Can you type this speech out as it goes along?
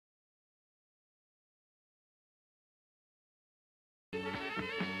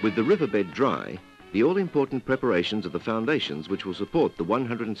With the riverbed dry, the all-important preparations of the foundations which will support the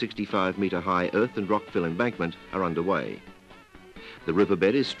 165-metre-high earth and rock fill embankment are underway. The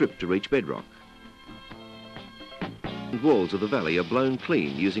riverbed is stripped to reach bedrock. The walls of the valley are blown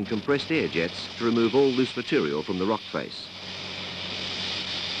clean using compressed air jets to remove all loose material from the rock face.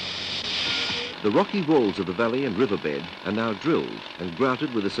 The rocky walls of the valley and riverbed are now drilled and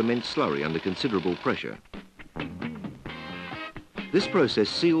grouted with a cement slurry under considerable pressure. This process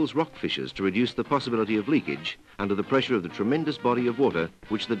seals rock fissures to reduce the possibility of leakage under the pressure of the tremendous body of water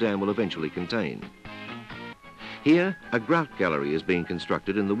which the dam will eventually contain. Here, a grout gallery is being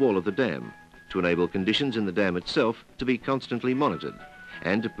constructed in the wall of the dam to enable conditions in the dam itself to be constantly monitored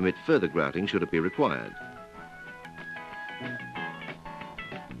and to permit further grouting should it be required.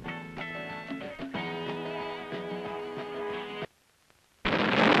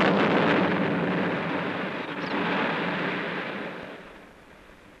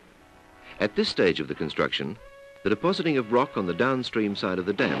 At this stage of the construction, the depositing of rock on the downstream side of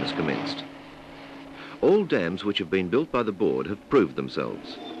the dam has commenced. All dams which have been built by the board have proved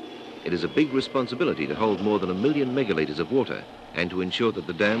themselves. It is a big responsibility to hold more than 1 million megalitres of water and to ensure that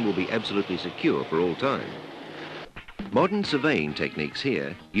the dam will be absolutely secure for all time. Modern surveying techniques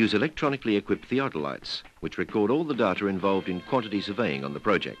here use electronically equipped theodolites, which record all the data involved in quantity surveying on the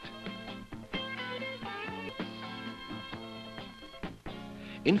project.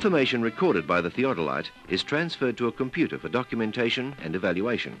 Information recorded by the theodolite is transferred to a computer for documentation and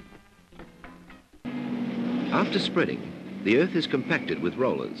evaluation. After spreading, the earth is compacted with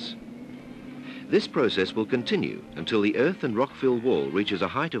rollers. This process will continue until the earth and rock-fill wall reaches a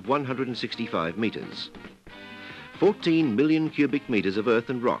height of 165 metres. 14 million cubic metres of earth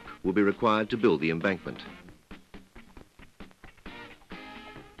and rock will be required to build the embankment.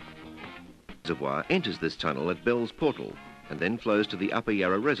 The reservoir enters this tunnel at Bell's Portal and then flows to the Upper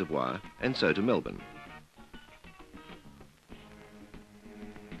Yarra Reservoir and so to Melbourne.